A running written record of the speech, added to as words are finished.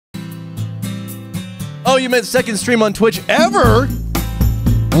Oh, you meant second stream on Twitch ever?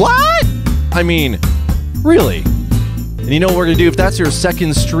 What? I mean, really? And you know what we're gonna do? If that's your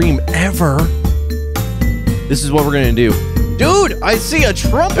second stream ever, this is what we're gonna do. Dude, I see a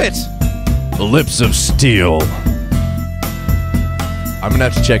trumpet! The lips of steel. I'm gonna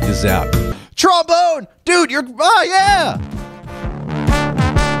have to check this out. Trombone! Dude, you're... Oh, yeah!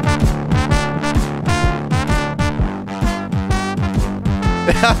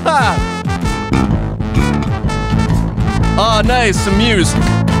 Oh, nice, some Muse.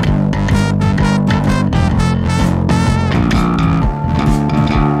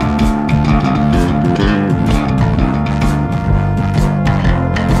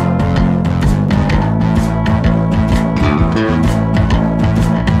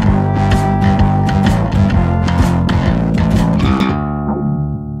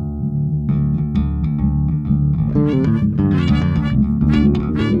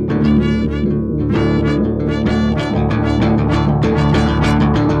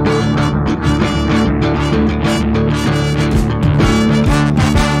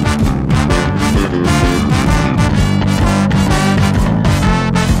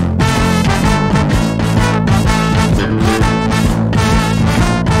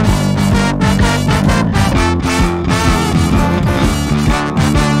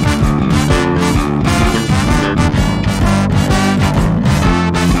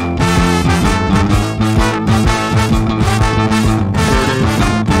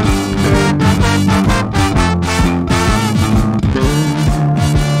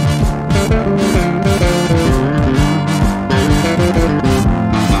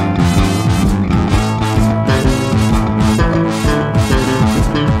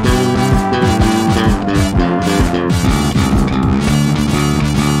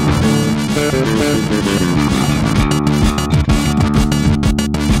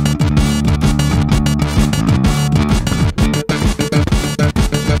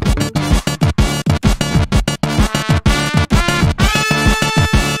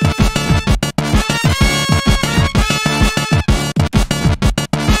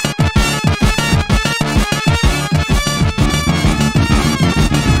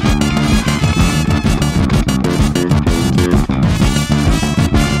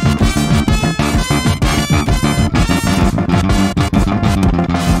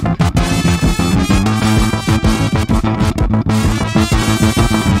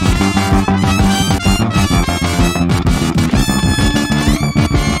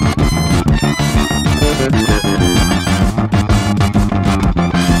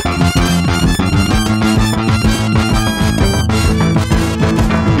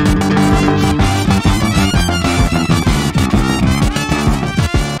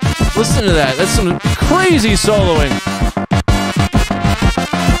 Listen to that. That's some crazy soloing.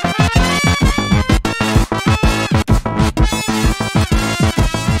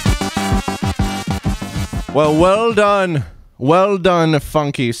 Well done. Well done,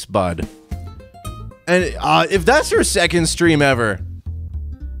 Funky Spud. And if that's your second stream ever,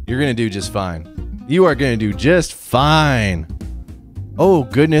 you're going to do just fine. You are going to do just fine. Oh,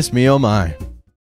 goodness me, oh my.